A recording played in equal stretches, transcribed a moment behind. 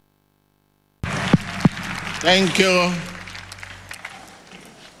Thank you.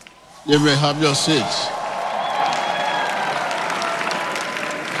 You may have your seats.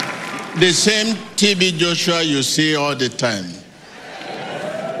 The same TB Joshua you see all the time.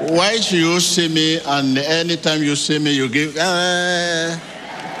 Why should you see me and anytime you see me you give...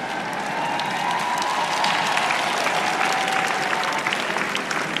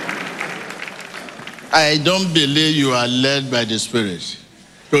 I don't believe you are led by the Spirit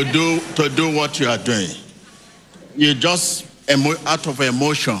to do what you are doing. You just out of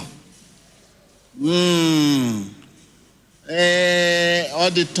emotion. All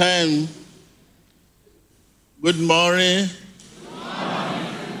the time. Good morning.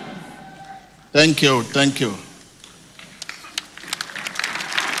 Thank you.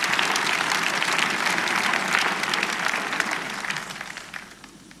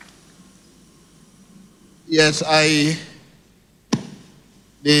 Yes,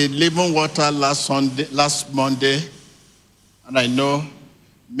 the living water last Monday, and I know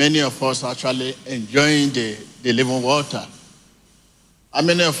many of us actually enjoying the living water. How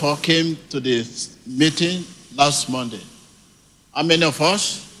many of us came to the meeting last Monday? How many of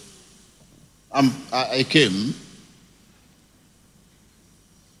us? I came.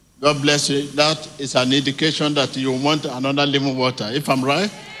 God bless you. That is an indication that you want another living water, if I'm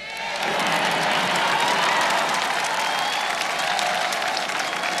right.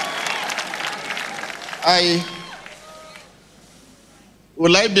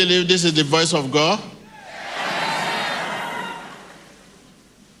 Will I believe this is the voice of God?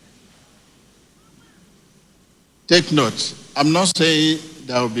 Take note. I'm not saying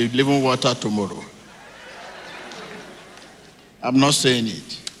there will be living water tomorrow. I'm not saying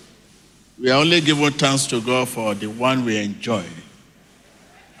it. We are only giving thanks to God for the one we enjoy,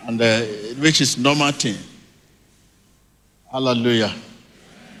 and which is normal thing. Hallelujah.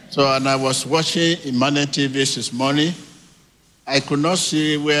 So, and I was watching Emmanuel TV this morning. I could not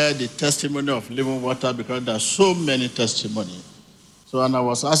see where the testimony of living water, because there are so many testimonies. So, and I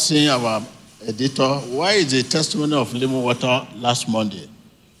was asking our editor, why is the testimony of living water last Monday?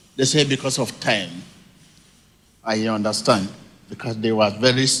 They said because of time. I understand, because they were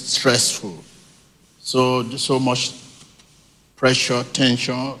very stressful. So much pressure,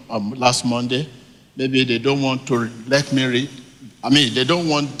 tension last Monday. Maybe they don't want to let me read. They don't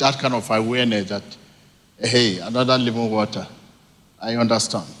want that kind of awareness that, hey, another living water. I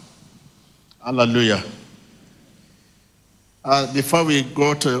understand. Hallelujah. Before we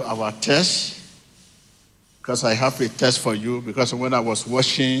go to our test, because I have a test for you, because when I was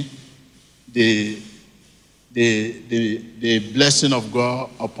watching the blessing of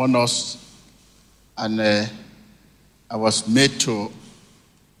God upon us, and I was made to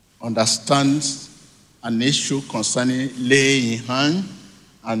understand an issue concerning laying hand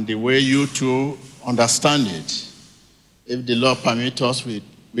and the way you two understand it. If the Lord permits us, we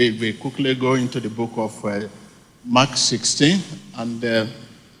quickly go into the book of Mark 16, and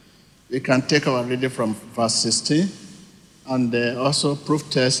we can take our reading from verse 16 and also proof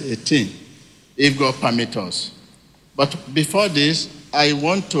test 18, if God permits us. But before this, I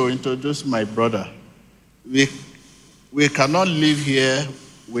want to introduce my brother. We cannot live here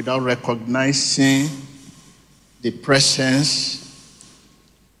without recognizing the presence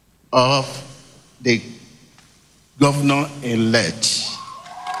of the governor-elect.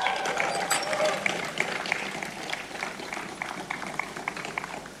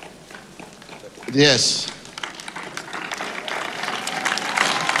 Yes.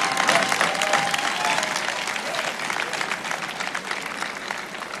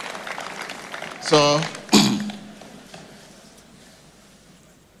 So,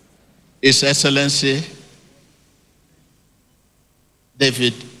 His Excellency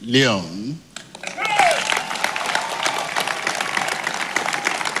David Leon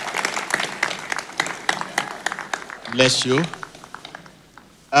bless you.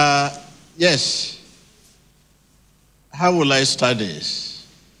 Yes. How will I start this?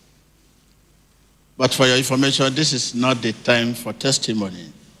 But for your information, this is not the time for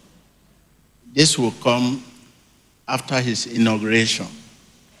testimony. This will come after his inauguration.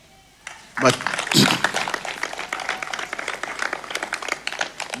 But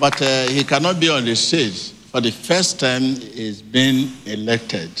he cannot be on the stage. For the first time, he's been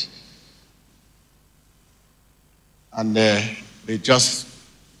elected. And we just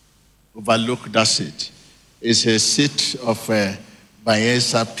overlook that seat. It's a seat of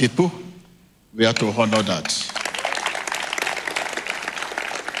Bayelsa people. We have to honor that.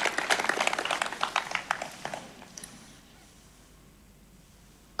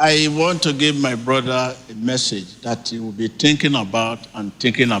 I want to give my brother a message that he will be thinking about in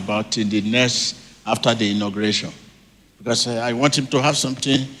the next after the inauguration, because I want him to have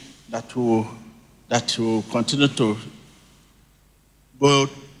something that will continue to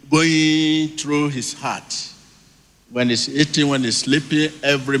going through his heart when he's eating, when he's sleeping,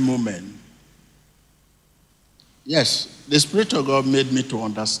 every moment. Yes, the Spirit of God made me to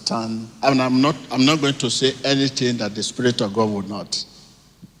understand, and I'm not going to say anything that the Spirit of God would not.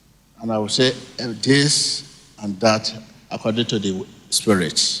 And I will say this and that according to the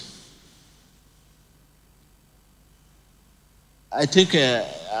Spirit. I think, I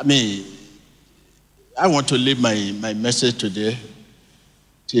want to leave my message today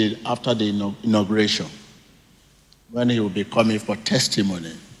till after the inauguration, when he will be coming for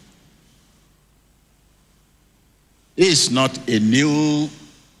testimony. He is not a new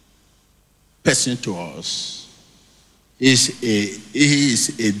person to us. He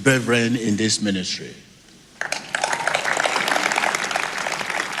is a brethren in this ministry.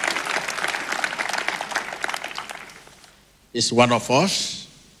 He's one of us.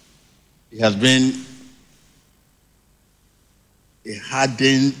 He has been a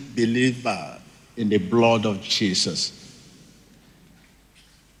hardened believer in the blood of Jesus.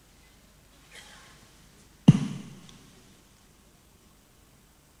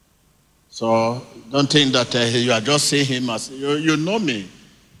 So don't think that you are just seeing him as you know me.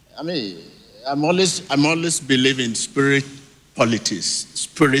 I'm always believing in spirit politics,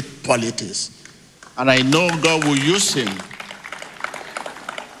 and I know God will use him.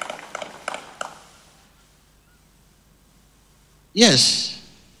 Yes,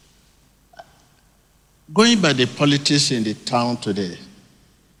 going by the politics in the town today,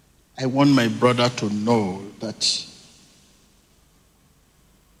 I want my brother to know that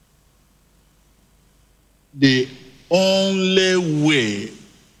the only way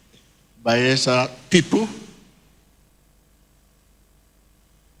Bayelsa people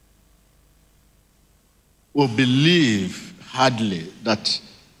will believe hardly that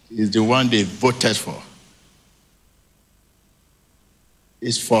is the one they voted for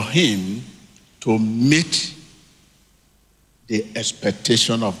is for him to meet the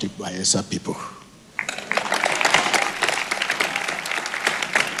expectation of the Bayelsa people.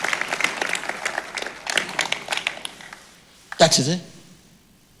 That is it.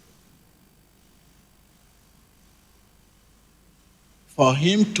 For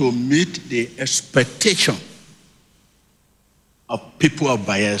him to meet the expectation of people of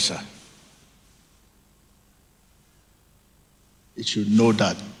Bayelsa, he should know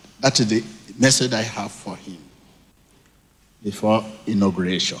that. That is the message I have for him before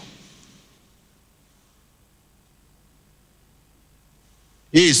inauguration.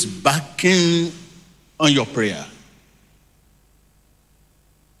 He is backing on your prayer.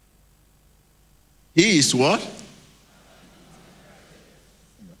 He is what?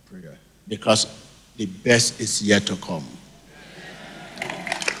 Your prayer. Because the best is yet to come.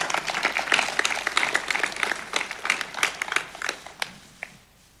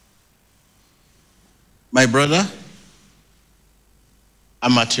 My brother,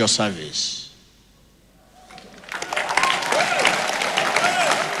 I'm at your service.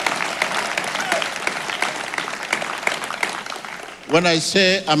 When I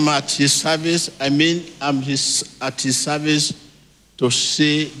say I'm at his service, I mean I'm at his service to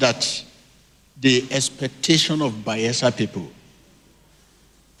say that the expectation of Bayelsa people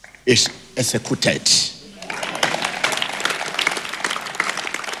is executed.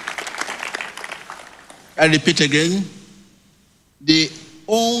 I repeat again, the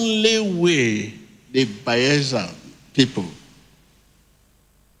only way the Bayelsa people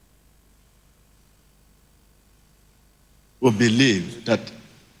will believe that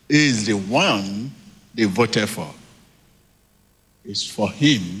he is the one they voted for is for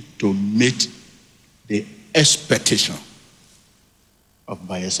him to meet the expectation of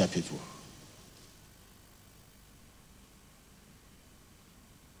Bayelsa people.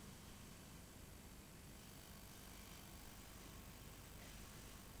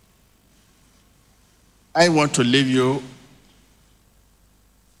 I want to leave you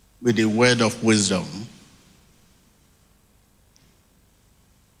with a word of wisdom.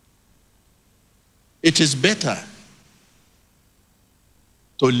 It is better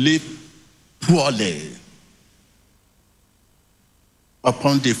to live poorly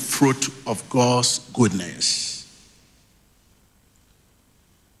upon the fruit of God's goodness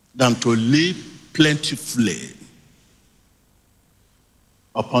than to live plentifully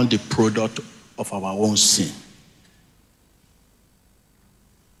upon the product of our own sin.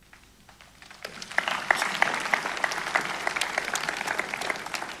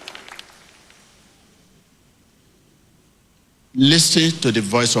 Listen to the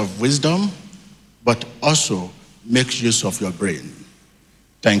voice of wisdom but also make use of your brain.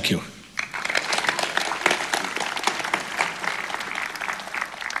 Thank you.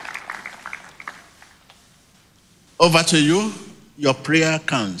 Over to you. Your prayer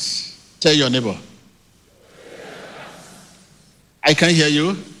counts. Tell your neighbor. I can hear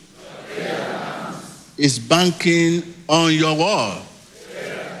you. It's banking on your wall.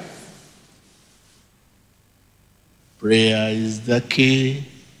 Prayer is the key.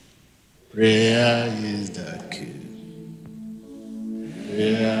 Prayer is the key.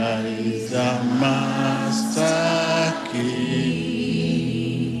 Prayer is the master key.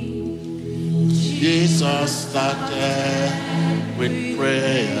 Jesus started with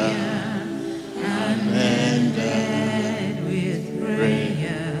prayer and ended with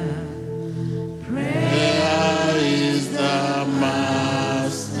prayer. Prayer is the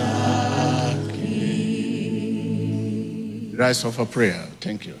master key. Rise up for prayer.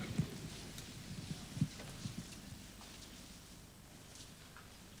 Thank you.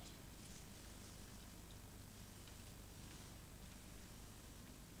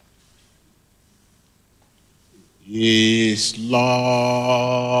 Is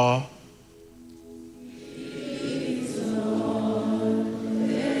Lord.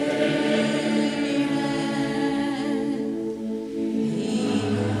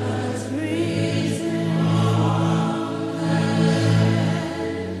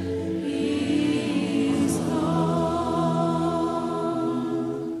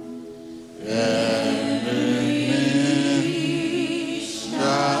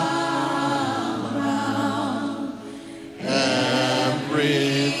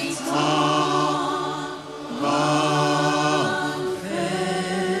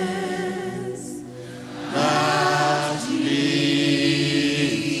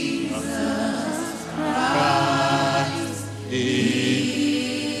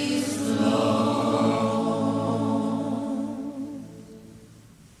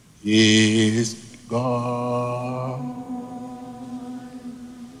 Is God.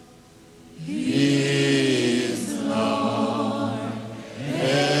 Is Lord.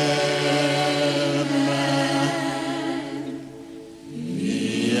 Amen.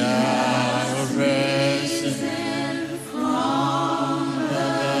 We are risen from the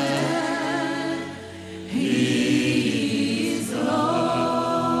dead. He is Lord.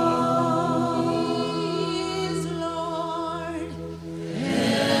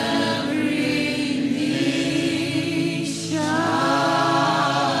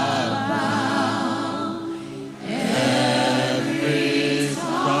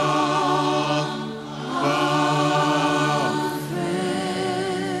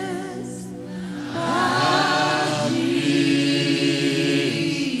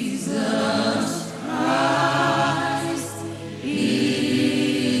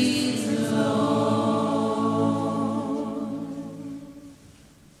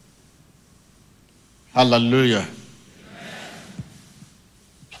 Hallelujah.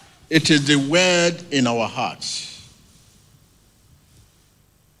 It is the word in our hearts.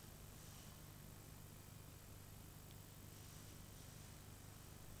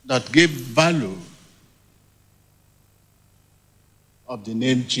 That give value of the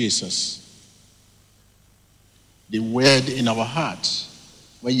name Jesus. The word in our hearts.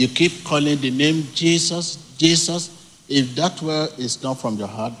 When you keep calling the name Jesus, Jesus, if that word is not from your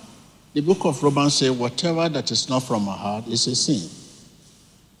heart, the book of Romans says, whatever that is not from our heart is a sin.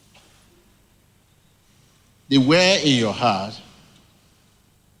 The word in your heart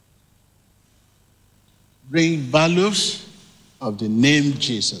bring values of the name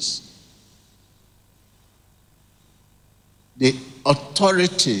Jesus. The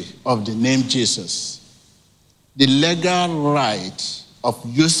authority of the name Jesus. The legal right of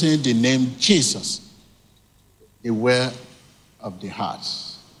using the name Jesus. The word of the heart.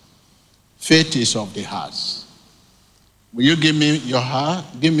 Faith is of the heart. Will you give me your heart?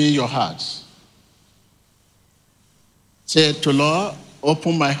 Give me your heart. Say to Lord,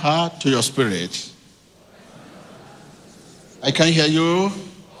 open my heart to your spirit. I can hear you.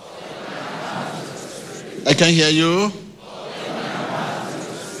 I can hear you.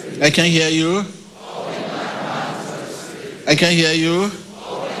 I can hear you. I can hear you.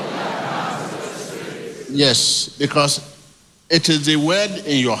 Yes, because it is the word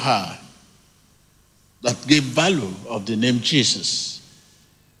in your heart that give value of the name Jesus.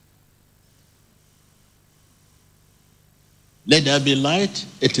 Let there be light,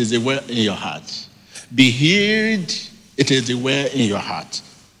 it is the word in your heart. Be healed, it is the word in your heart.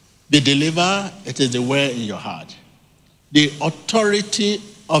 Be delivered, it is the word in your heart. The authority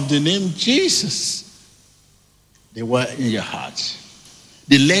of the name Jesus, the word in your heart.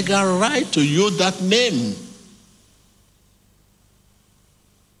 the legal right to use that name.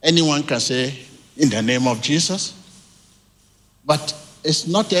 Anyone can say, in the name of Jesus. But it's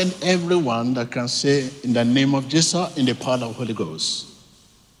not everyone that can say, in the name of Jesus, in the power of the Holy Ghost.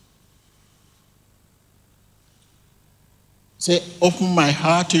 Say, open my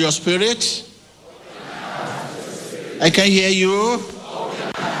heart to your spirit. I can hear you.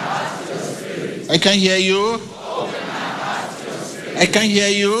 I can hear you. I can hear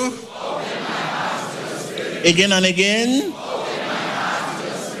you. Again and again.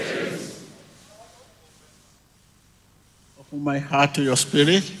 Open my heart to your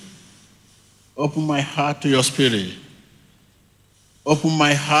spirit. Open my heart to your spirit. Open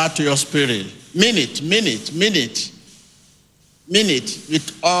my heart to your spirit. Mean it, mean it, mean it. Mean it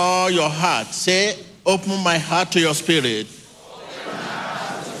with all your heart. Say, open my heart to your spirit.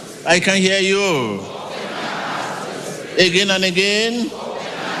 I can hear you. Again and again.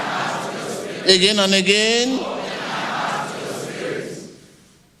 Again and again.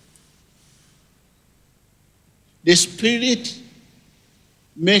 The Spirit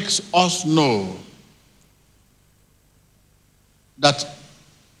makes us know that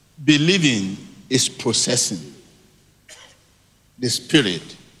believing is possessing. The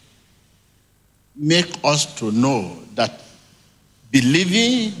Spirit makes us to know that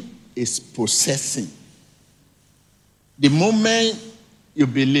believing is possessing. The moment you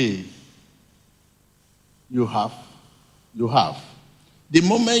believe, you have. The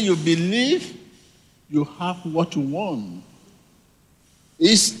moment you believe, you have what you want.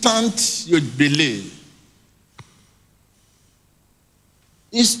 Instant you believe.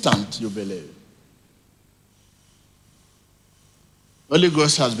 Instant you believe. Holy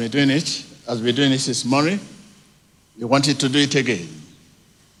Ghost has been doing it this morning. We wanted to do it again.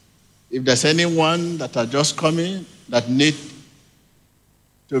 If there's anyone that are just coming that need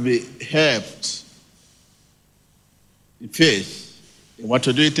to be helped in faith, you want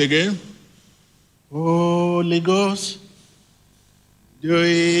to do it again? Holy Ghost, do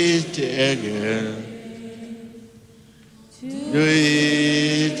it again. Do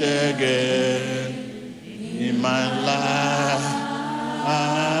it again in my life.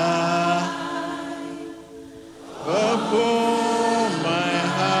 Open my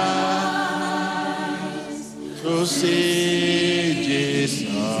heart to see Jesus.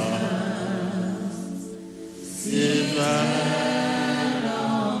 Divine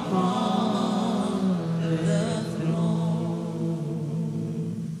upon the throne.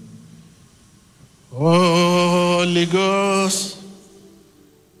 Holy Ghost,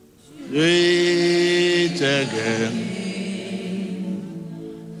 do it again.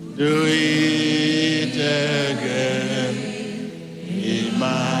 Do it again in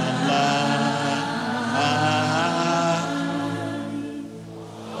my life.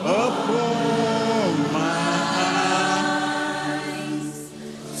 Open my eyes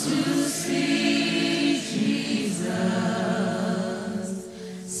to see Jesus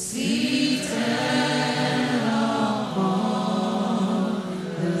seated upon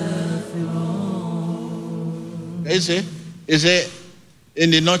the throne. Is it? In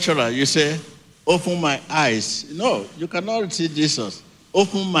the natural, you say, open my eyes. No, you cannot see Jesus.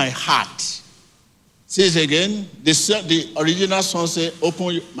 Open my heart. See it again. The original song says,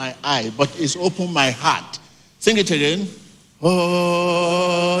 open my eye, but it's open my heart. Sing it again.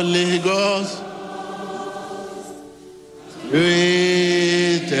 Holy Ghost, do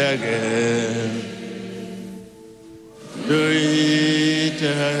it again. Do it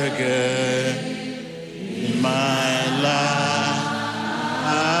again in my life.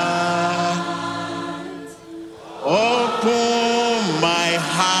 Open my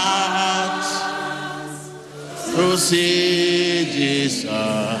heart to see Jesus,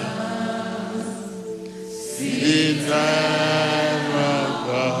 the driver of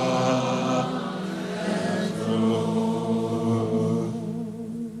God.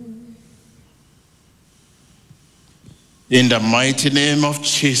 In the mighty name of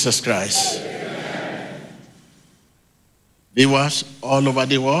Jesus Christ. Viewers all over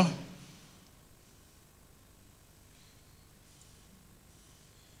the world,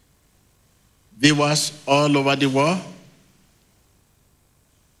 viewers all over the world,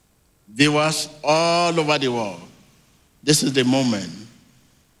 viewers all over the world, this is the moment.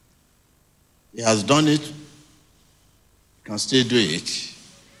 He has done it, can still do it.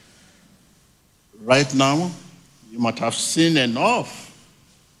 Right now, you might have seen enough.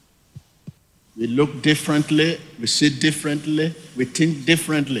 We look differently, we see differently, we think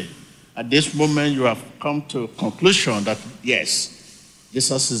differently. At this moment, you have come to a conclusion that, yes,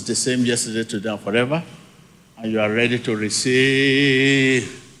 Jesus is the same yesterday, today, and forever. and you are ready to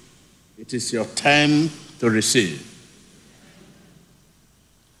receive, it is your time to receive.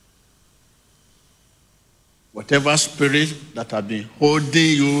 Whatever spirit that have been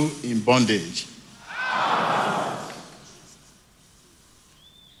holding you in bondage,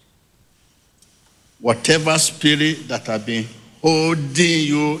 whatever spirit that have been holding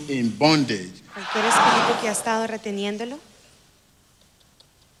you in bondage, Cualquier espíritu que ha estado reteniéndolo,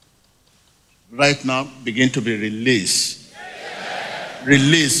 right now begin to be released.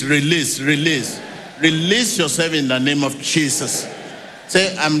 Release, release, release. Release yourself in the name of Jesus.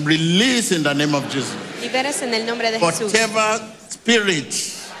 Say, I'm released in the name of Jesus. liberes en el nombre de Jesús. Whatever spirit,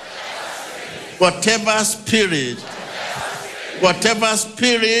 whatever spirit, whatever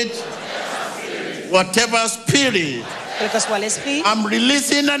spirit, whatever spirit, Quel que soit l'esprit, I'm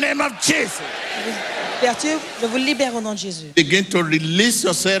releasing in the name of Jesus. ouverture, je vous libère au nom de Jésus. Begin to release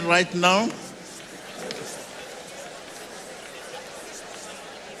yourself right now.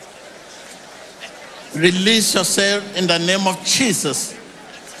 Release yourself in the name of Jesus.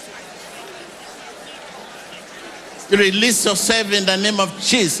 Release yourself in the name of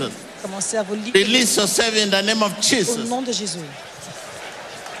Jesus. Commencez à vous libérer Release yourself in the name of au Jesus. nom de Jésus.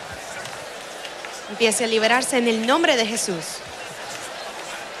 Empiece a liberarse en el nombre de Jesús.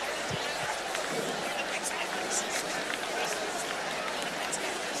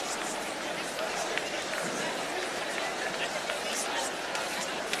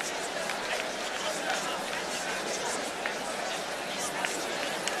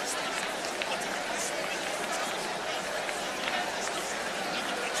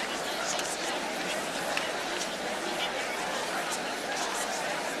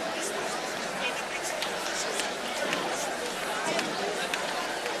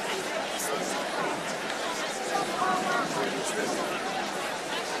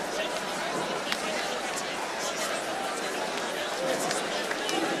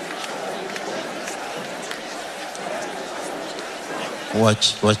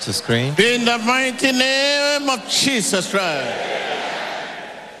 Watch the screen. In the mighty name of Jesus Christ.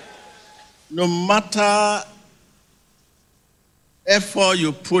 No matter effort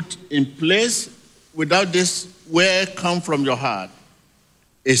you put in place, without this where it come from your heart,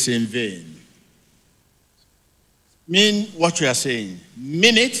 is in vain. Mean what you are saying.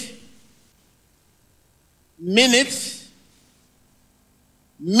 Mean it. Mean it.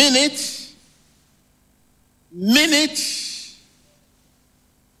 Mean it. Mean it.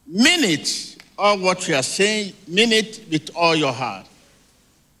 Mean it. All what you are saying, mean it with all your heart.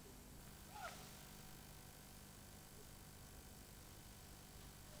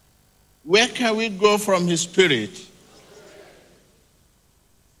 Where can we go from his spirit?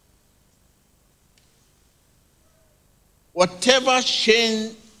 Whatever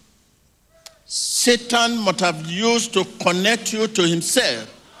chain Satan must have used to connect you to himself,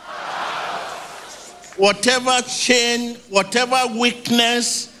 whatever chain, whatever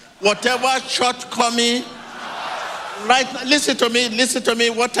weakness, whatever shortcoming, right now, listen to me,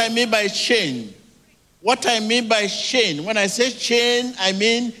 what I mean by chain. What I mean by chain, when I say chain, I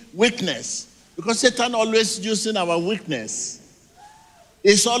mean weakness. Because Satan always using our weakness.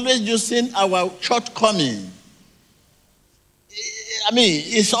 He's always using our shortcoming. I mean,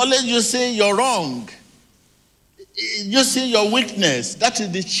 he's always using your wrong. Using your weakness. That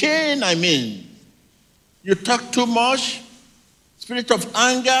is the chain I mean. You talk too much, spirit of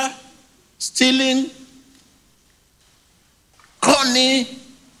anger, stealing, cunning,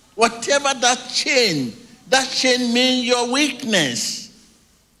 whatever that chain means your weakness.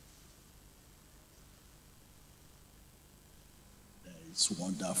 There is a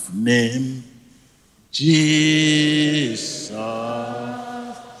wonderful name, Jesus. There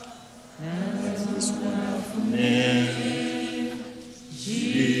is a wonderful name,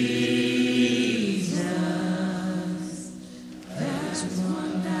 Jesus.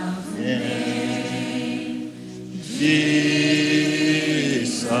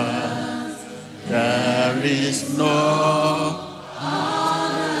 Jesus, there is no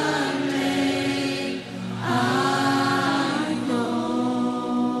other name I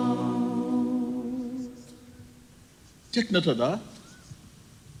know. Take note of that.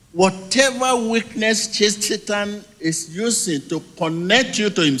 Whatever weakness Satan is using to connect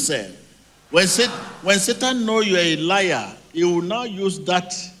you to himself, when Satan knows you are a liar, he will now use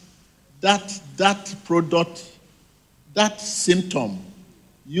that product, that symptom,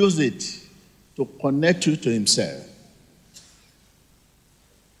 use it to connect you to himself.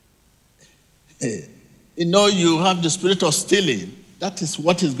 You know, you have the spirit of stealing. That is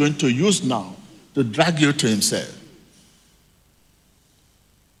what he's going to use now to drag you to himself.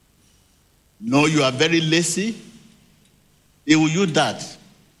 know you are very lazy, he will use that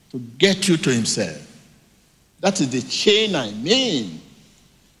to get you to himself. That is the chain I mean.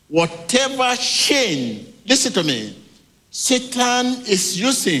 Whatever chain, listen to me, Satan is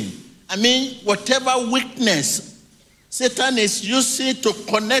using, whatever weakness Satan is using to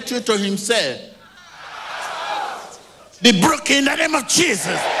connect you to himself, be broken in the name of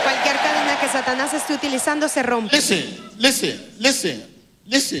Jesus. Cualquier cadena que Satanás esté utilizando se rompe. Listen.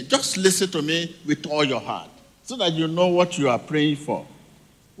 Just listen to me with all your heart so that you know what you are praying for.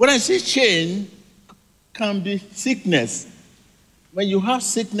 When I say chain, can be sickness. When you have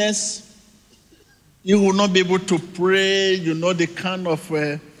sickness, you will not be able to pray. You know the kind of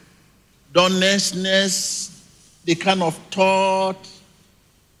dullness, the kind of talk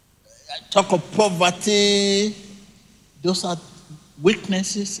of poverty. Those are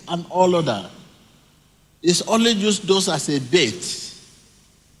weaknesses and all of that. It's only just those as a bait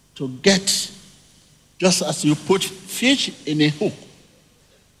to get, just as you put fish in a hook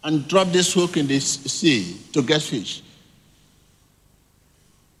and drop this hook in the sea to get fish.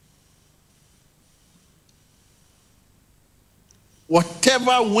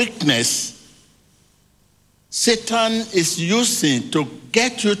 Whatever weakness Satan is using to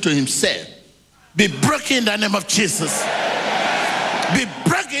get you to himself, be broken in the name of Jesus. Be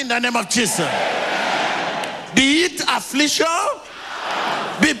broken in the name of Jesus. Be it affliction,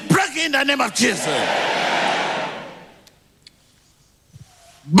 be broken in the name of Jesus.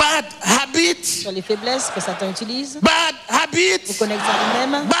 Bad habits. Sur les faiblesses que Satan utilise. Bad habits. Vous connecter à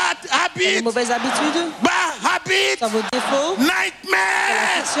lui-même. Bad habits. Les mauvaises habitudes. Bad habits. Sur vos défauts.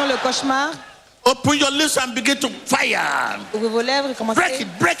 Nightmares. L'affliction, le cauchemar. Open your lips and begin to fire. Ouvrez vos lèvres et commencez.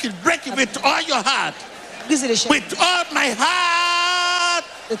 Break it with all your heart. Brisez les chaînes. With all my heart.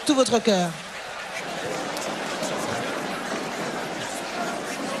 De tout votre cœur.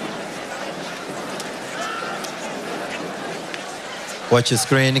 Watch your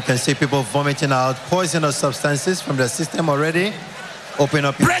screen. You can see people vomiting out poisonous substances from their system already. Open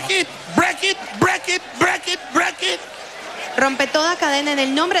up your break it. Rompe toda cadena en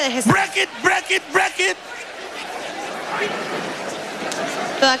el nombre de Jesús. Break it.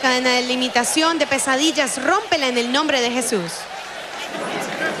 Toda cadena de limitación, de pesadillas, rómpela en el nombre de Jesús.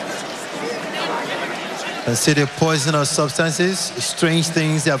 and see the poisonous substances, strange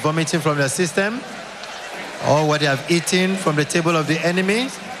things they are vomiting from their system, or what they have eaten from the table of the enemy. You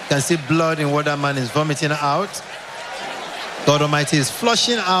can see blood in what that man is vomiting out. God Almighty is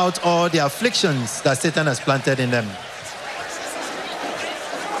flushing out all the afflictions that Satan has planted in them.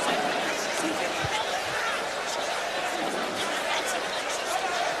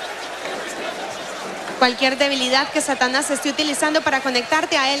 Cualquier debilidad que Satanás esté utilizando para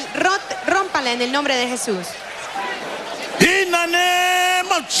conectarte a él, rómpala en el nombre de Jesús. In the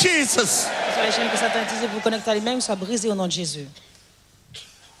name of Jesus. Sur les chaînes que Satan utilise pour vous connecter à lui-même, soient brisées au nom de Jésus.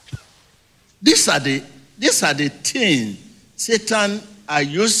 These are the things Satan are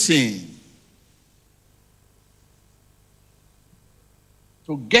using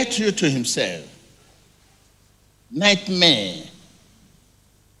to get you to himself. Nightmare,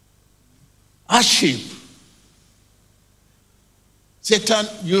 hardship. Satan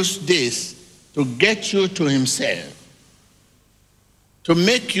used this to get you to himself, to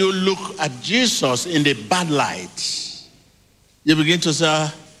make you look at Jesus in the bad light. You begin to say,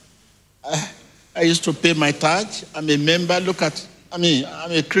 I used to pay my tithe. I'm a member. I'm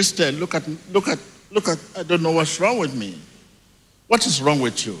a Christian. Look at, I don't know what's wrong with me. What is wrong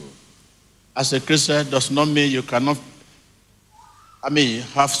with you? As a Christian does not mean you cannot,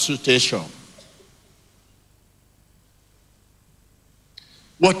 have situation.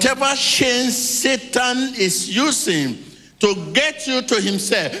 Whatever chains Satan is using to get you to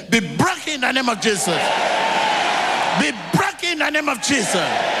himself, be broken in the name of Jesus. Be broken in the name of Jesus.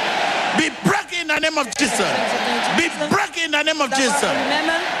 Be broken in the name of Jesus. Be broken in the name of Jesus.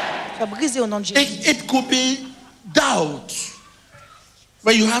 It could be doubt.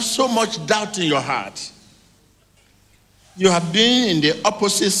 When you have so much doubt in your heart, you have been in the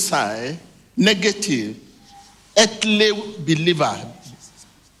opposite side, negative, earthly believer.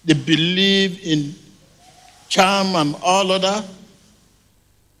 They believe in charm and all other.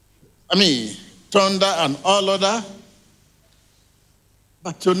 Thunder and all other.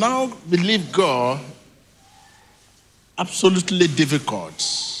 But to now believe God, absolutely difficult.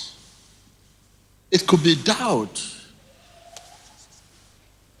 It could be doubt.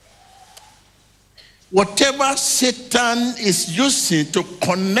 Whatever Satan is using to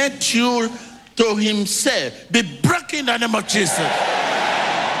connect you to himself, be broken in the name of Jesus.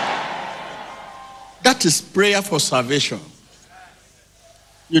 That is prayer for salvation.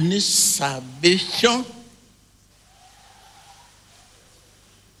 You need salvation.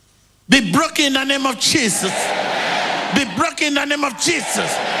 Be broken in the name of Jesus. Be broken in the name of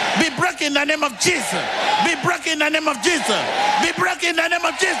Jesus. Be broken in the name of Jesus. Be broken in the name of Jesus. Be broken in the name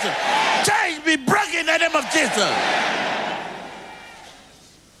of Jesus. Change, be broken in the name of Jesus.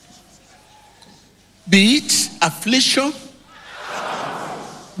 Be it affliction,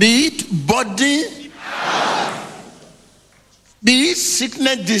 be it body, be it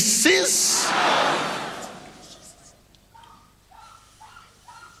sickness, disease.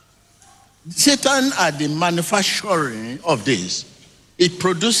 Satan are the manufacturing of this. It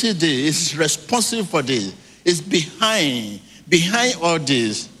produces this. It's responsible for this. It's behind all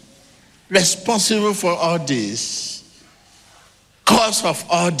this. Responsible for all this. Cause of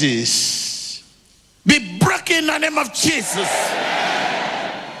all this. Be broken in the name of Jesus.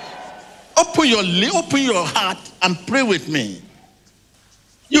 Open your heart and pray with me.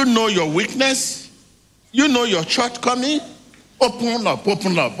 You know your weakness. You know your shortcoming. Open up,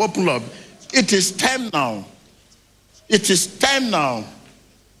 open up, open up. It is time now. It is time now.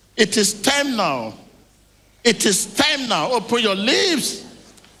 It is time now. It is time now. Open your lips.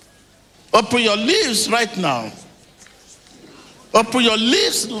 Open your lips right now. Open your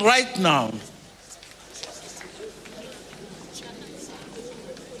lips right now.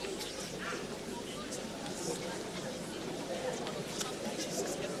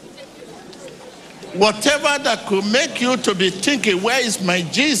 Whatever that could make you to be thinking, where is my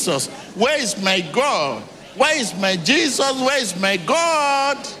Jesus? Where is my God? Where is my Jesus? Where is my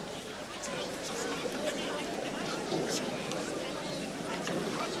God?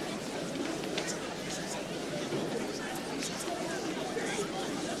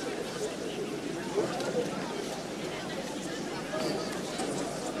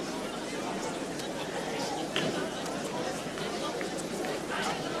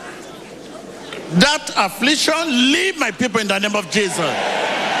 That affliction, leave my people in the name of Jesus.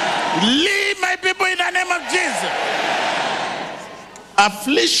 Leave my people in the name of Jesus.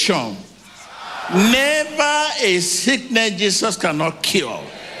 Affliction, never a sickness Jesus cannot cure.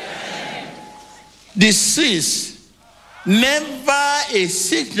 Disease, never a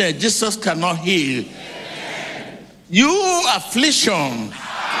sickness Jesus cannot heal. You affliction,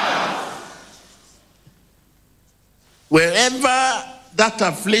 wherever that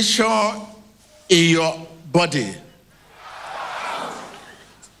affliction in your body,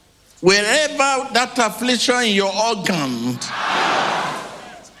 wherever that affliction in your organ,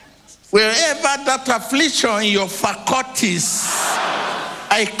 wherever that affliction in your faculties,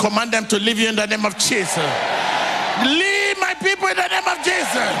 I command them to leave you in the name of Jesus. Leave my people in the name of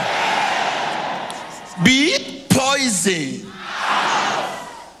Jesus. Be it poison,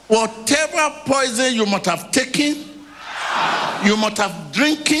 whatever poison you must have taken, you must have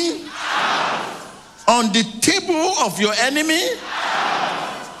drinking, on the table of your enemy,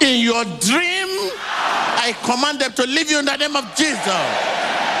 in your dream, I command them to leave you in the name of Jesus.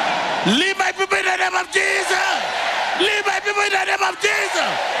 Leave my people in the name of Jesus. Leave my people in the name of Jesus.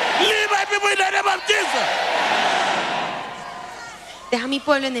 Leave my people in the name of Jesus. Deja mi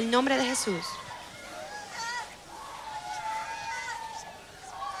pueblo en el nombre de Jesús.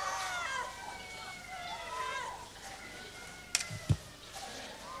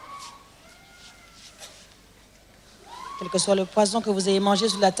 Quel que soit le poison que vous ayez mangé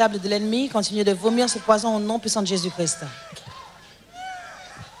sur la table de l'ennemi, continuez de vomir ce poison au nom puissant de Jésus-Christ.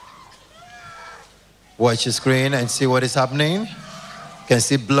 Watch the screen and see what is happening. You can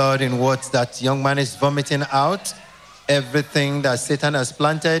see blood in what that young man is vomiting out. Everything that Satan has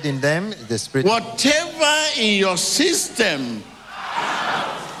planted in them, the spirit. Whatever in your system,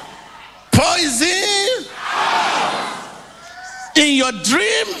 poison, in your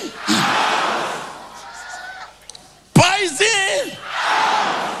dream, poison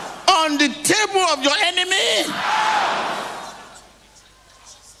on the table of your enemy,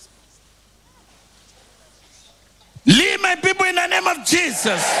 leave my people in the name of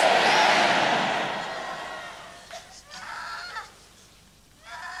Jesus.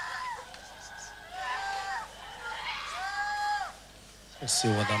 Let's see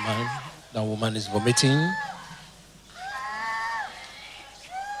what that woman is vomiting.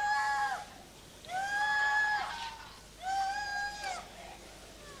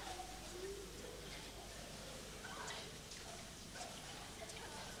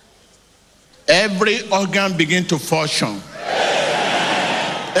 Every organ begin to function.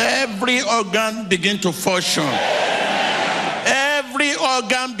 Every organ begin to function. Every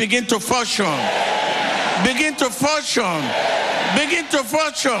organ begin to function. Begin to function. Begin to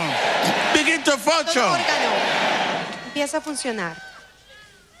function. Begin to Todo function. órgano empieza a funcionar.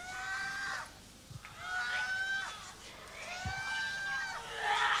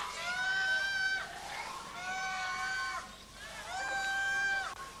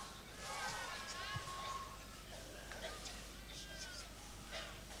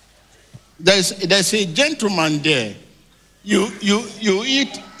 There's a gentleman there. You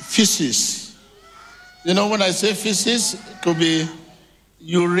eat feces. You know, when I say feces, it could be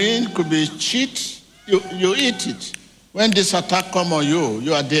urine, could be shit. You eat it. When this attack come on you,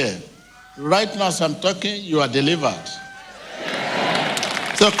 you are there. Right now, as I'm talking, you are delivered.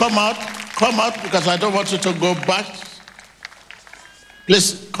 So come out, because I don't want you to go back.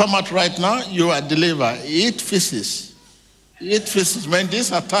 Please come out right now. You are delivered. Eat feces. Eat feces. When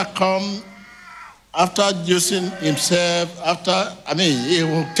this attack comes, after using himself, he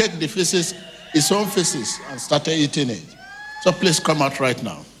will take the feces, his own feces, and start eating it. So please come out right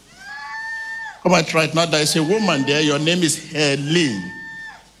now. Come out right now. There is a woman there. Your name is Helene.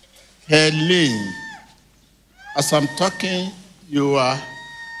 Helene. As I'm talking, you are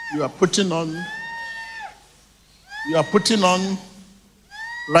putting on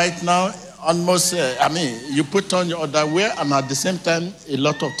right now almost, you put on your underwear, and at the same time, a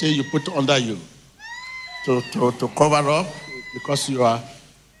lot of things you put under you to cover up, because you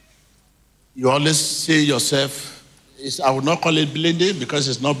always see yourself. I will not call it bleeding, because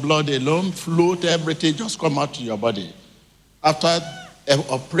it's not blood alone. Fluid, everything just come out to your body after an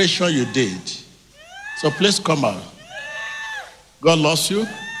operation you did. So please come out. God loves you.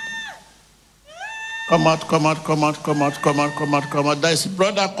 Come out. There is a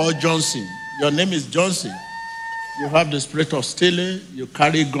brother called Johnson. Your name is Johnson. You have the spirit of stealing. You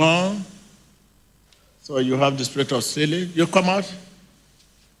carry gun. So you have the spirit of stealing. You come out.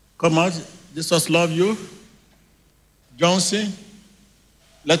 Come out. Jesus loves you. Johnson,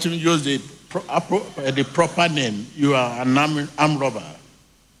 let him use the proper name. You are an armed robber.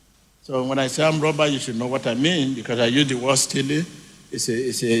 So when I say armed robber, you should know what I mean, because I use the word stealing. It's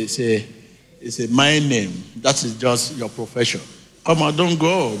a my name. That is just your profession. Come on, don't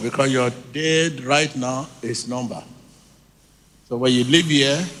go, because your dead right now is number. So when you live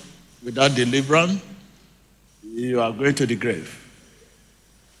here without deliverance, you are going to the grave.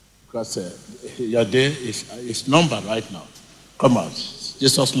 Because your day is numbered right now. Come out.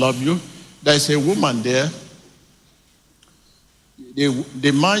 Jesus loves you. There is a woman there.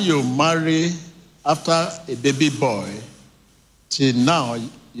 The man you marry after a baby boy, till now,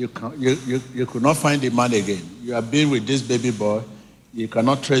 you could not find the man again. You have been with this baby boy. You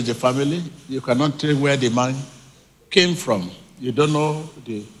cannot trace the family. You cannot trace where the man came from. You don't know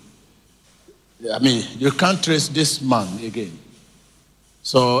you can't trace this man again.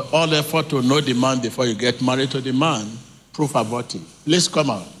 So all effort to know the man before you get married to the man, proof about it. Please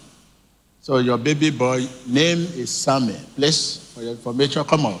come out. So your baby boy name is Sammy. Please, for your information,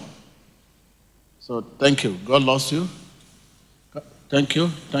 come out. So thank you. God loves you. Thank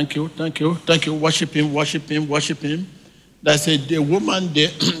you. Worship him. There's a woman there.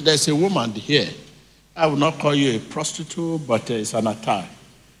 There's a woman here. I will not call you a prostitute, but it's an attack.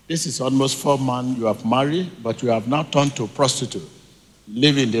 This is almost 4 months you have married, but you have now turned to prostitute.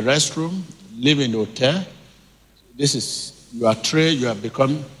 Live in the restroom, live in the hotel. You are trained, you have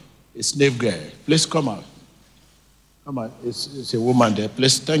become a slave girl. Please come out. Come on, it's a woman there.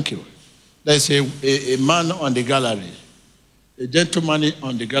 Please, thank you. There's a man on the gallery. A gentleman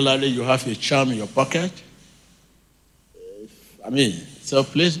on the gallery, you have a charm in your pocket. So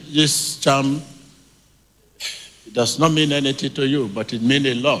please, this charm does not mean anything to you, but it means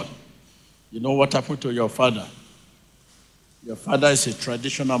a lot. You know what happened to your father? Your father is a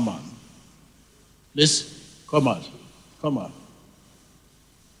traditional man. Please, come out.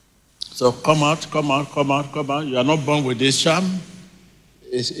 So come out. You are not born with this charm.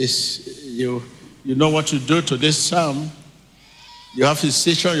 You know what to do to this charm. You have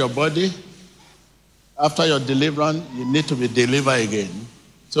incision on your body. After your deliverance, you need to be delivered again.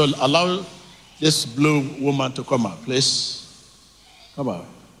 So allow this blue woman to come out, please. Come out.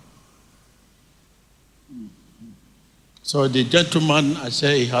 So the gentleman, I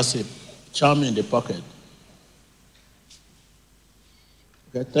say he has a charm in the pocket.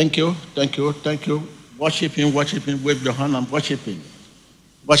 Okay, thank you. Worship him, wave your hand and worship him.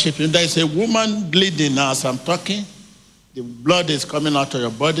 There is a woman bleeding now as I'm talking. The blood is coming out of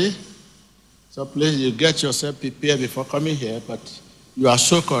your body. So please, you get yourself prepared before coming here, but you are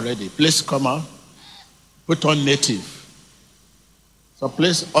soaked already. Please come out. Put on native. So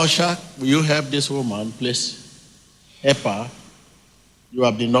please, usher, will you help this woman, please? Help her. You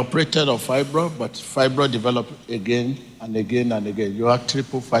have been operated on fibro, but fibro developed again and again and again. You have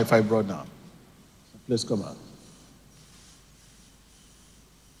 555 fibro now. So please come out.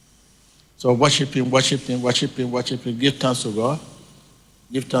 So worship him. Give thanks to God.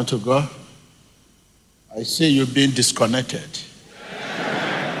 I see you being disconnected.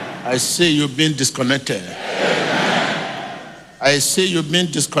 I see you being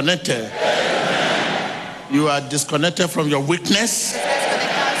disconnected. You are disconnected from your weakness, Estás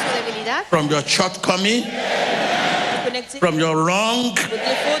desconectado de su debilidad, from your shortcoming, Connecté from your wrong, au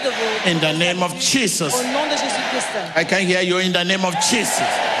défaut de vos... in the name of Jesus. Au nom de Jésus-Christ. I can hear you in the name of Jesus.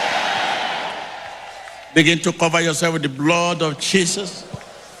 Begin to cover yourself with the blood of Jesus.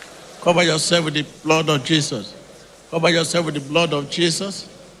 Cover yourself with the blood of Jesus. Cover yourself with the blood of Jesus.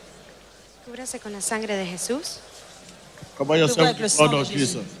 cúbrase con la sangre de Jesús. Cover yourself with the blood of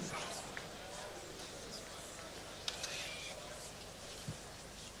Jesus.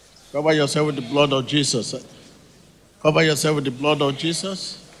 Cover yourself with the blood of Jesus. Cover yourself with the blood of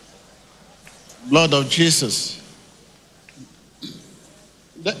Jesus. Blood of Jesus.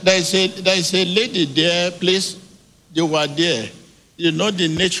 There is a lady there, please. You were there. You know the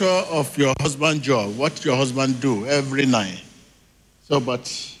nature of your husband's job, what your husband do every night. So, but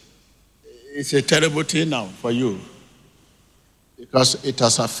it's a terrible thing now for you because it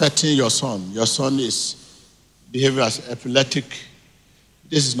has affecting your son. Your son is behaving as epileptic.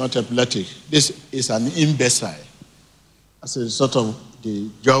 This is not epileptic. This is an imbecile as a result of the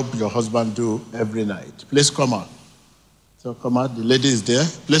job your husband do every night. Please come out. So come out. The lady is there.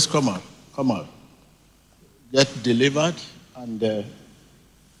 Please come out. Come out. Get delivered, and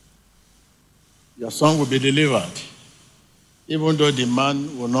your son will be delivered. Even though the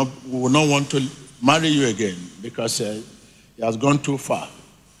man will not want to marry you again because he has gone too far.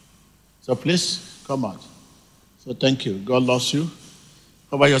 So please come out. So thank you. God loves you.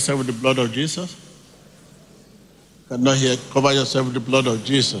 Cover yourself with the blood of Jesus. Cannot hear. Cover yourself with the blood of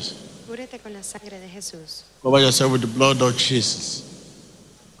Jesus. Cúbrete con la sangre de Jesús. Cover yourself with the blood of Jesus.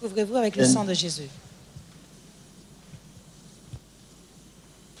 Couvrez-vous avec le sang de Jésus.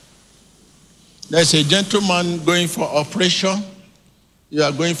 There's a gentleman going for operation. You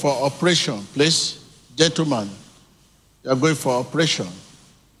are going for operation, please. Gentleman, you are going for operation.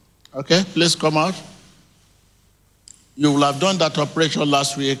 Okay, please come out. You will have done that operation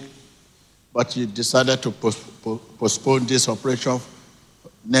last week, but you decided to postpone this operation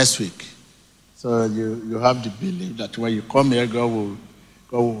next week. So you have the belief that when you come here, God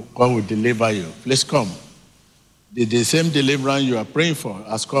will deliver you. Please come. The same deliverance you are praying for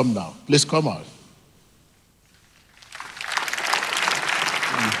has come now. Please come out.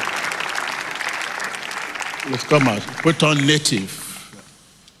 Please come out. Put on native.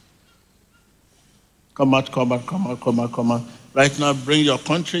 Come out, come out, come out, come out, come out. Right now, bring your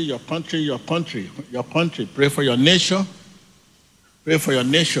country, your country, your country, your country. Pray for your nation. Pray for your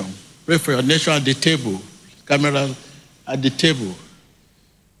nation. Pray for your nation at the table. Camera at the table.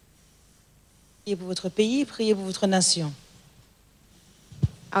 Priez pour votre pays, priez pour votre nation.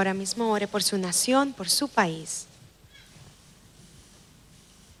 Ahora mismo ore por su nación, por su país.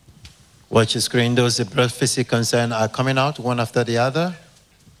 Watch your screen. Those the prophecy concern are coming out one after the other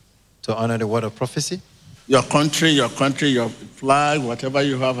to honor the word of prophecy. Your country, your flag, whatever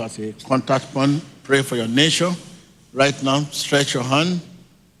you have as a contact point, pray for your nation. Right now, stretch your hand.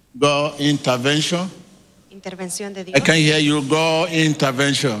 God intervention. Intervención de Dios. I can hear you. God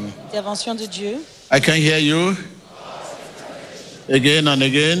intervention. Intervention de Dieu. I can hear you. Again and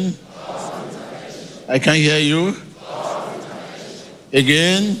again. I can hear you.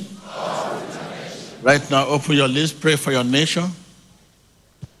 Again. Right now, open your lips. Pray for your nation.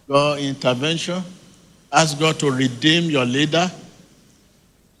 God intervention. Ask God to redeem your leader.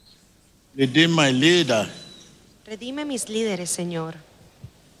 Redeem my leader. Redime mis líderes, Señor.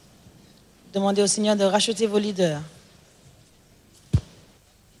 Demandez au Seigneur de racheter vos leaders.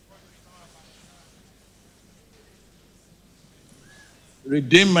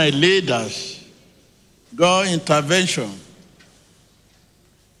 Redeem my leaders. God intervention.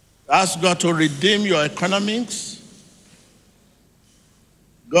 Ask God to redeem your economics.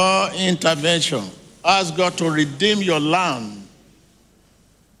 God intervention. Ask God to redeem your land.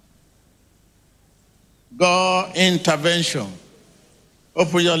 God intervention.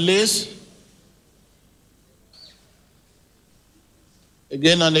 Open your list.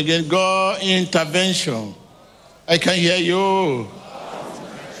 Again and again, God intervention. I can hear you.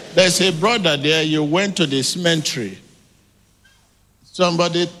 There's a brother there, you went to the cemetery.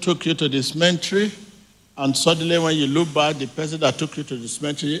 Somebody took you to the cemetery, and suddenly when you look back, the person that took you to the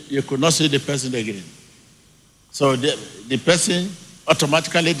cemetery, you could not see the person again. So the person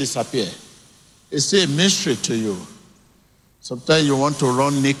automatically disappeared. It's a mystery to you. Sometimes you want to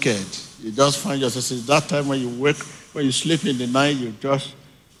run naked. You just find yourself, it's that time when you wake, when you sleep in the night, you just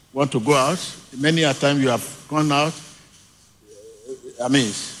want to go out. Many a time you have gone out.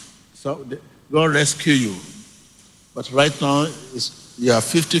 So God rescue you. But right now, you are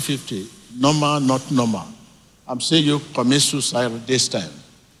 50-50, normal, not normal. I'm saying you commit suicide this time.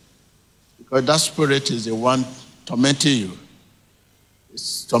 Because that spirit is the one tormenting you.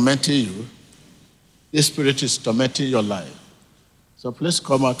 It's tormenting you. This spirit is tormenting your life. So please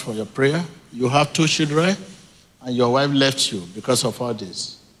come out for your prayer. You have 2 children, and your wife left you because of all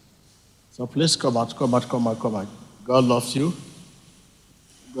this. So please come out, come out, come out, come out. God loves you.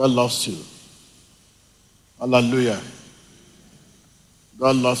 God loves you. Hallelujah.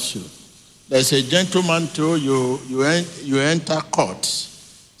 God loves you. There's a gentleman too, you enter court,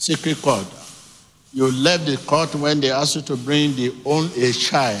 secret court. You left the court when they asked you to bring a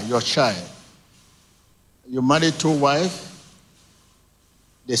child, your child. You married 2 wives.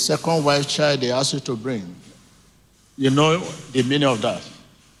 The second wife child they asked you to bring. You know the meaning of that.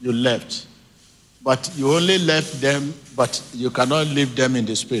 You left. But you only left them, but you cannot leave them in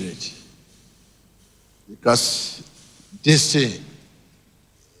the spirit. Because this thing,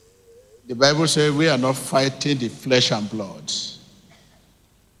 the Bible says we are not fighting the flesh and blood.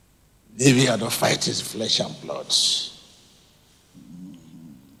 We are not fighting flesh and blood.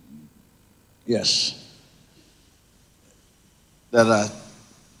 Yes. There are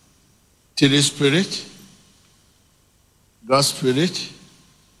 3 spirits: God's spirit,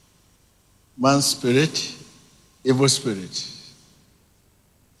 man's spirit, evil spirit.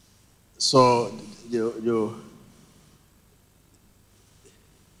 So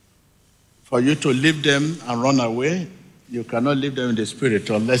for you to leave them and run away, you cannot leave them in the spirit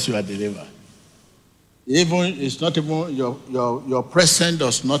unless you are delivered. Even it's not even your presence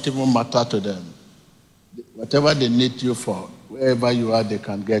does not even matter to them. Whatever they need you for, wherever you are, they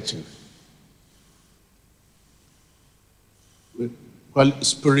can get you. We call it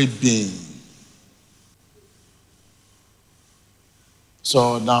spirit being.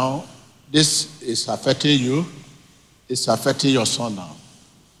 So now, this is affecting you. It's affecting your son now.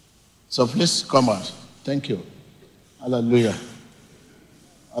 So please come out. Thank you. Hallelujah.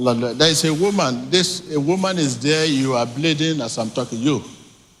 Hallelujah. There is a woman. A woman is there. You are bleeding as I'm talking. You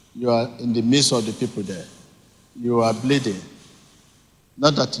are in the midst of the people there. You are bleeding.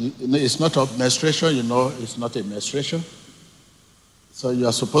 Not that it's not a menstruation. You know, it's not a menstruation. So you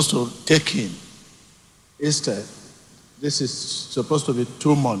are supposed to take him. Instead, this is supposed to be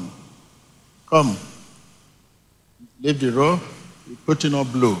 2 months. Come. Leave the row. Put in on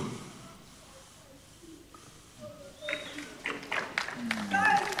blue.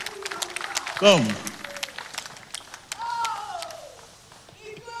 Come.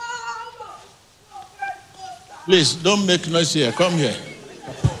 Please, don't make noise here. Come here.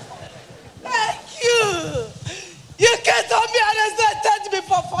 Thank you. You can tell me arrested me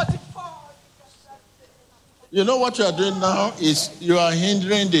for 44. You know what you are doing now is you are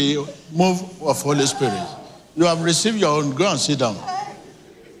hindering the move of Holy Spirit. You have received your own. Go and sit down.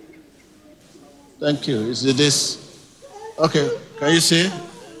 Thank you. Is it this? Okay. Can you see?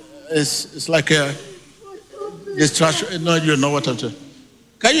 It's like a distraction. No, you know what I'm saying.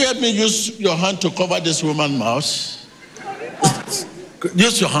 Can you help me use your hand to cover this woman's mouth?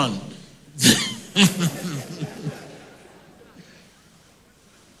 Use your hand.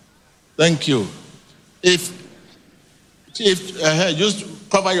 Thank you. If just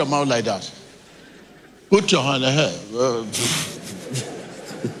cover your mouth like that. Put your hand ahead.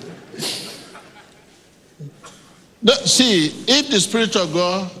 See, if the Spirit of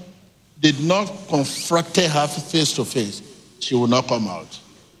God did not confront her face to face, she will not come out.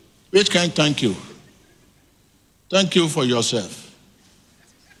 Which can thank you. Thank you for yourself.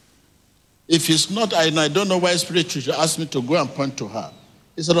 If it's not, I don't know why Spirit should ask me to go and point to her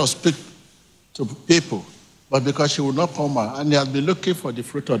instead of speak to people, but because she will not come out, and he has been looking for the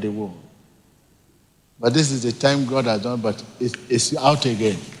fruit of the womb. But this is the time God has done, but it's out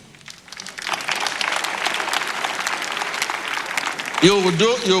again.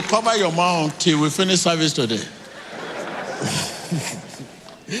 You cover your mouth till we finish service today.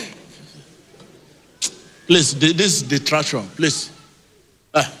 Please, this is distraction. Please.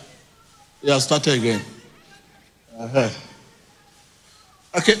 Yeah, start again.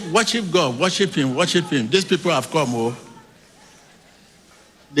 Okay, worship God, worship Him, worship Him. These people have come, oh.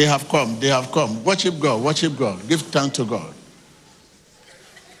 They have come. Worship God, worship God. Give thanks to God.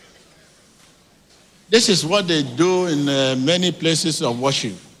 This is what they do in many places of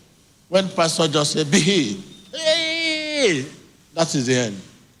worship. When pastor just say, be healed, hey, that is the end.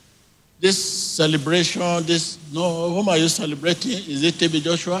 This celebration, whom are you celebrating? Is it TB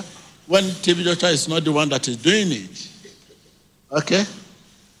Joshua? When TB Joshua is not the one that is doing it. Okay?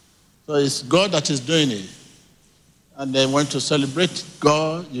 So it's God that is doing it. And then when to celebrate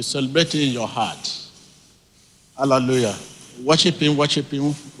God, you celebrate it in your heart. Hallelujah. Worship Him, worship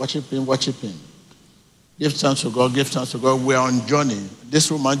Him, worship Him, worship Him. Give thanks to God, give thanks to God. We are on journey.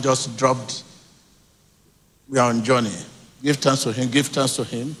 This woman just dropped. We are on journey. Give thanks to him, give thanks to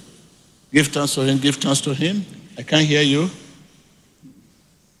him. Give thanks to him, give thanks to him. I can't hear you.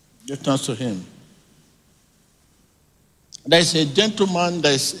 Give thanks to him. There's a gentleman,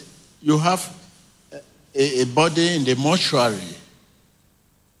 you have a body in the mortuary.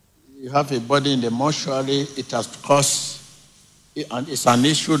 You have a body in the mortuary. It has caused, and it's an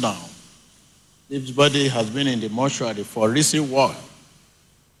issue now. This body has been in the mortuary for recent war.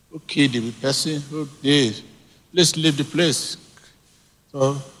 Who killed the person? Who did? Please leave the place.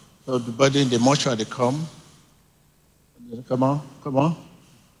 So the body in the mortuary come. Come on.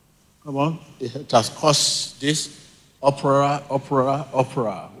 It has caused this opera.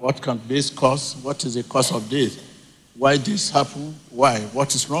 What can this cause? What is the cause of this? Why this happen? Why?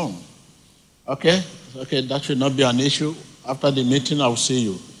 What is wrong? Okay, that should not be an issue. After the meeting, I will see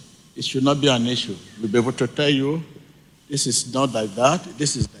you. It should not be an issue. We'll be able to tell you, this is not like that,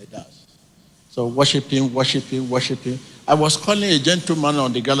 this is like that. So worship him. I was calling a gentleman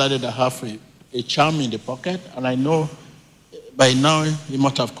on the gallery that have a charm in the pocket, and I know by now he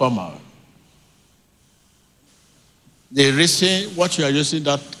must have come out. The reason what you are using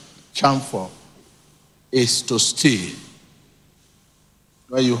that charm for is to steal.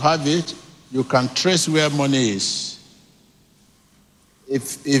 When you have it, you can trace where money is.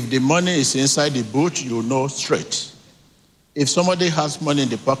 If the money is inside the boot, you know straight. If somebody has money in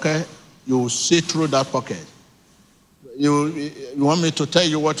the pocket, you will see through that pocket. You want me to tell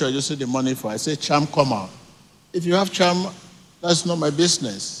you what you're using the money for? I say, charm, come out. If you have charm, that's not my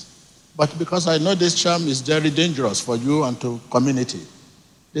business. But because I know this charm is very dangerous for you and to community,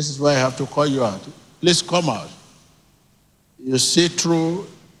 this is why I have to call you out. Please come out. You see through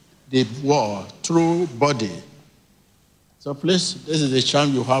the wall, through body. So please, this is the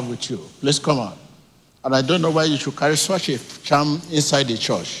charm you have with you. Please come out. And I don't know why you should carry such a charm inside the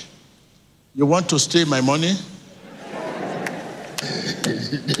church. You want to steal my money?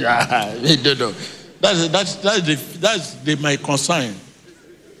 No. That's my concern.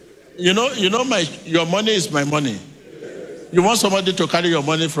 You know, your money is my money. You want somebody to carry your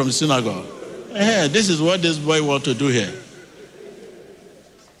money from the synagogue? Hey, this is what this boy wants to do here.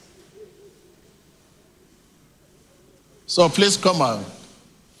 So please come out.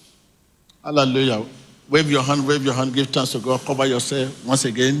 Hallelujah. Wave your hand, give thanks to God. Cover yourself once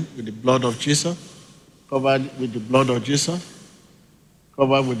again with the blood of Jesus. Covered with the blood of Jesus.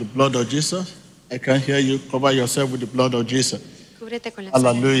 Cover with the blood of Jesus. I can't hear you. Cover yourself with the blood of Jesus.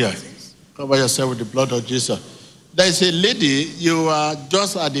 Hallelujah. Cover yourself with the blood of Jesus. There is a lady, you are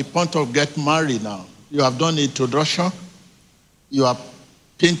just at the point of getting married now. You have done introduction. You have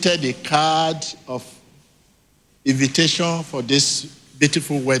painted a card of invitation for this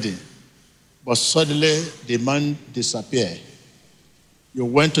beautiful wedding. But suddenly the man disappeared. You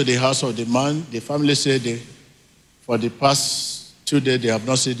went to the house of the man. The family said for the past 2 days they have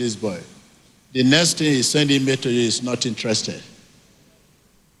not seen this boy. The next thing he sent email to you is not interested.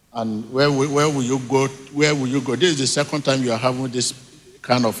 And where will you go? Where will you go? This is the second time you are having this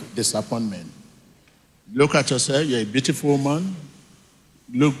kind of disappointment. Look at yourself. You're a beautiful woman.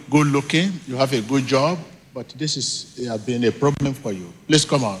 Look good looking. You have a good job. But this has been a problem for you. Please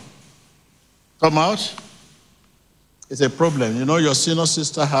come out. Come out. It's a problem. You know, your senior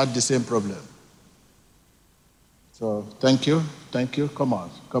sister had the same problem. So thank you. Come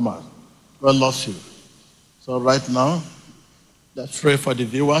out. God loves you. So right now, let's pray for the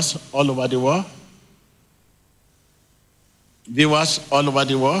viewers all over the world. Viewers all over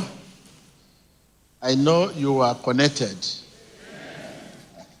the world. I know you are connected.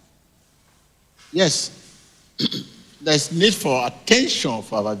 Yes. There's need for attention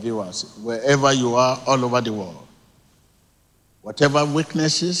for our viewers wherever you are all over the world. Whatever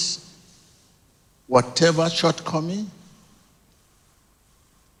weaknesses, whatever shortcoming,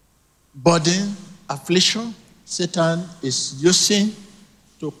 burden, affliction, Satan is using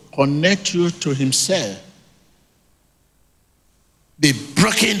to connect you to himself. Be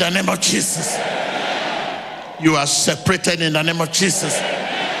broken in the name of Jesus. You are separated in the name of Jesus.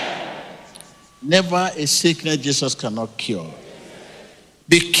 Never a sickness Jesus cannot cure.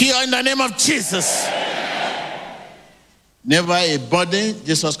 Be cured in the name of Jesus. Never a burden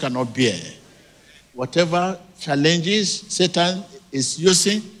Jesus cannot bear. Whatever challenges Satan is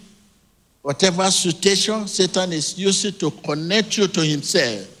using, whatever situation Satan is using to connect you to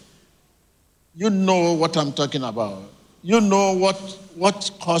himself, you know what I'm talking about. You know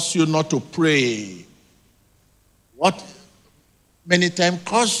what caused you not to pray. What many times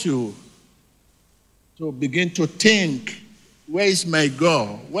caused you to begin to think, where is my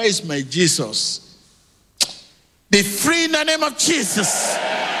God? Where is my Jesus? Be free in the name of Jesus.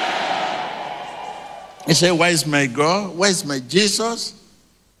 He said, why is my God? Why is my Jesus?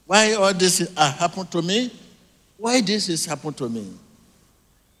 Why all this has happened to me? Why this has happened to me?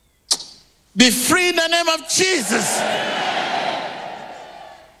 Be free in the name of Jesus.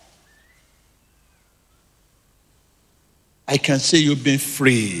 I can see you being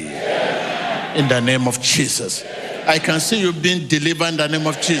free in the name of Jesus. I can see you being delivered in the name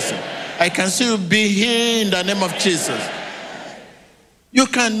of Jesus. I can see you being healed in the name of Jesus. You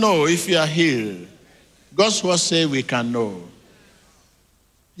can know if you are healed. God's word says we can know.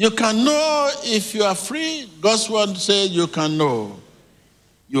 You can know if you are free. God's word says you can know.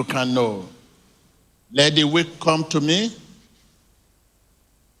 You can know. Let the weak come to me.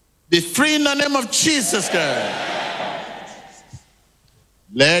 Be free in the name of Jesus Christ.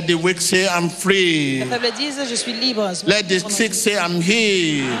 Let the weak say, I'm free. Les faibles disent, je suis libre. Let the sick say, I'm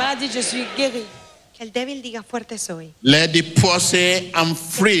healed. Malade dit, je suis guéri. Que el débil diga, fuerte soy. Let the poor say, I'm El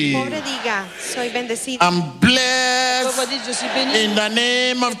free. pobre diga, soy bendecido. I'm Le blessed pauvre dit, je suis béni. in the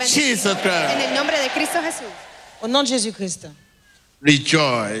name of Jesus En Christ. el nombre de Cristo Jesús. Au nom de Jésus-Christ.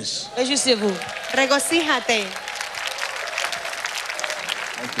 Rejoice. Réjouissez-vous. Regocíjate.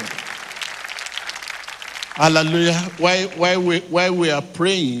 Hallelujah. While we are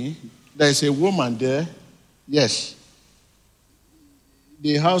praying, there's a woman there. Yes.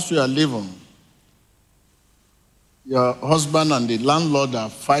 The house you are living, your husband and the landlord are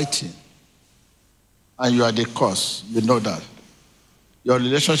fighting, and you are the cause. You know that. Your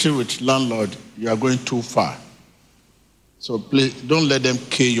relationship with landlord, you are going too far. So please, don't let them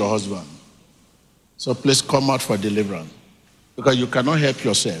kill your husband. So please come out for deliverance. Because you cannot help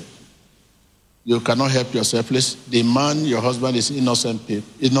yourself. You cannot help yourself. Please, the man, your husband, is innocent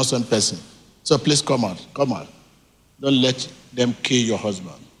person. So please come out. Come out. Don't let them kill your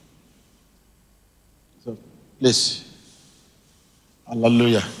husband. So please.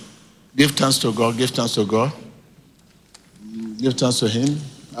 Hallelujah. Give thanks to God. Give thanks to God. Give thanks to him.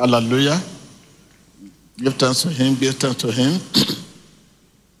 Hallelujah. Give thanks to him. Give thanks to him.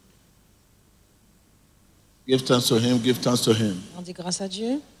 Give thanks to him. Give thanks to him. On dit grâce à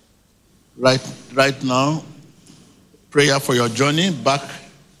Dieu. Right now, prayer for your journey back.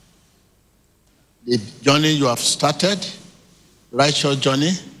 The journey you have started, right your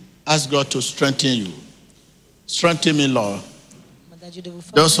journey. Ask God to strengthen you. Strengthen me, Lord.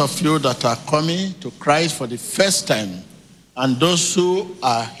 Those of you that are coming to Christ for the first time, and those who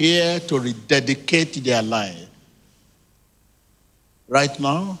are here to rededicate their life. Right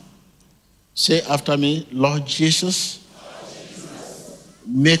now, say after me, Lord Jesus,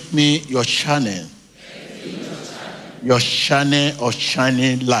 make me your channel. Your channel of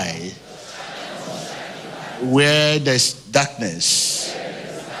shining light. Where there's darkness.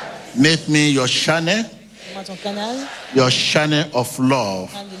 Make me your channel. Ton canal. Your channel of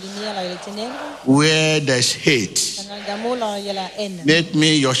love. Canal de lumière là où il y a les ténèbres. Where there's hate. Canal d'amour là où il y a la haine. Make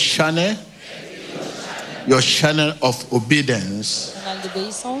me your channel. Your channel of obedience. Canal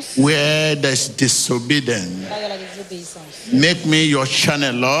d'obéissance. Where there's disobedience. Là où il y a la désobéissance. Make me your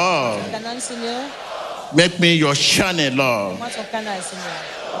channel, Lord. Ton canal, Seigneur. Make me your channel, Lord. Moi ton canal,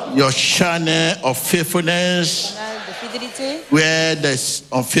 Seigneur. Your channel of faithfulness. Canal de fidélité. Where there's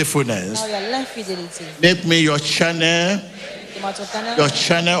unfaithfulness. Là où il y a l'infidélité. Make me your channel. Moi ton canal. Your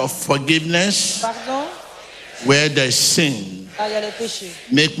channel of forgiveness. Pardon. Where there's sin. Là où il y a le péché.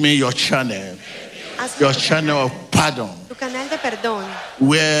 Make me your channel. Your channel of pardon. Tu canal de perdón.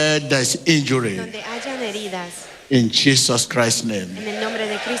 Where there's injury. Donde hayan heridas. In Jesus Christ's name. En el nombre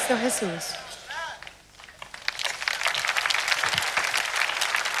de Cristo Jesús.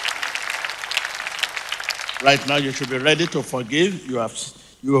 Right now, you should be ready to forgive. You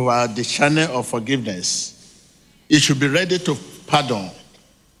are the channel of forgiveness. You should be ready to pardon.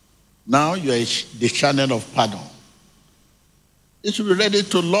 Now you are the channel of pardon. You should be ready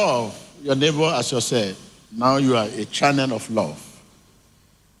to love your neighbor as yourself. Now you are a channel of love.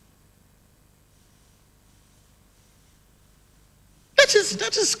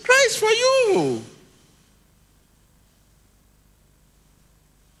 That is Christ for you.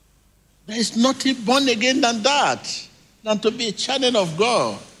 There is nothing born again than that, than to be a channel of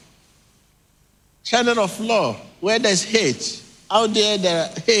God, channel of love. Where there's hate, out there are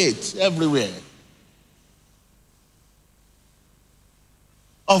hate everywhere.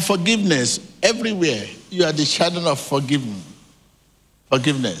 Unforgiveness everywhere. You are the channel of forgiveness.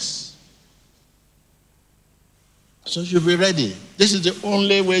 So you'll be ready. This is the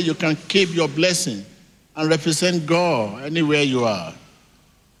only way you can keep your blessing and represent God anywhere you are.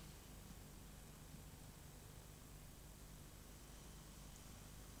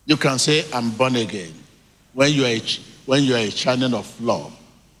 You can say, I'm born again. when you are a channel of love.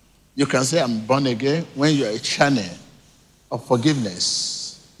 You can say, I'm born again when you are a channel of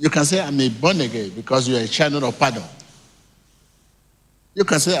forgiveness. You can say, I'm a born again because you are a channel of pardon. You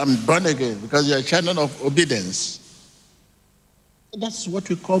can say, I'm born again because you are a channel of obedience. That's what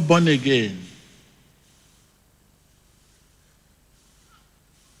we call born again.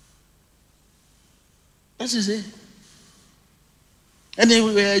 That is it.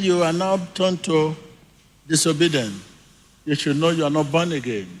 Anywhere you are now turned to disobedient, you should know you are not born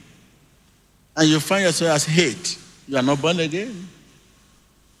again. And you find yourself as hate, you are not born again.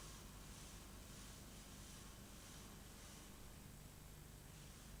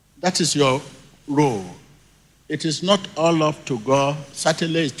 That is your role. It is not all up to God.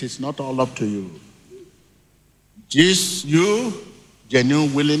 Certainly it is not all up to you. Just you,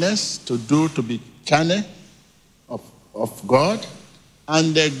 genuine willingness to be channel of God,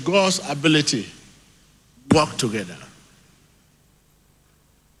 and God's ability work together.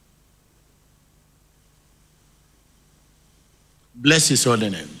 Bless his holy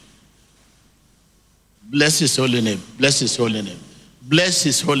name. Bless his holy name. Bless his holy name. Bless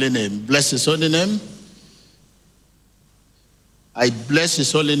his holy name. Bless his holy name. I bless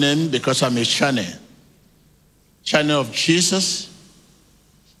his holy name because I'm a channel. Channel of Jesus.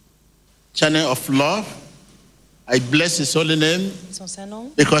 Channel of love. I bless his holy name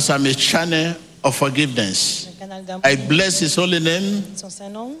because I'm a channel of forgiveness. I bless his holy name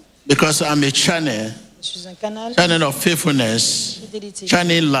because I'm a channel of faithfulness,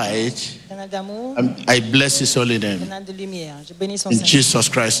 channel light. I bless his holy name. In Jesus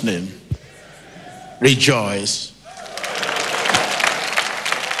Christ's name. Rejoice.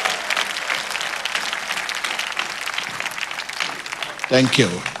 Thank you.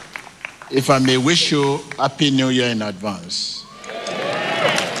 If I may wish you Happy New Year in advance.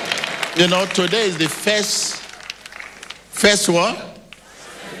 You know, today is the first what?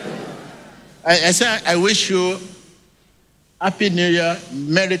 I say I wish you Happy New Year,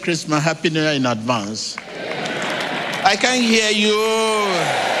 Merry Christmas, Happy New Year in advance. I can't hear you.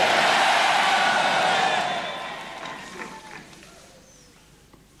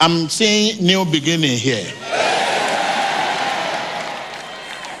 I'm seeing new beginning here.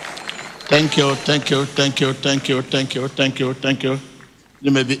 Thank you, thank you, thank you, thank you, thank you, thank you, thank you.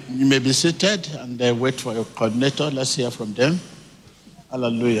 You may be seated and wait for your coordinator. Let's hear from them.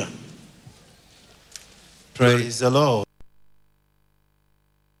 Hallelujah. Praise the Lord.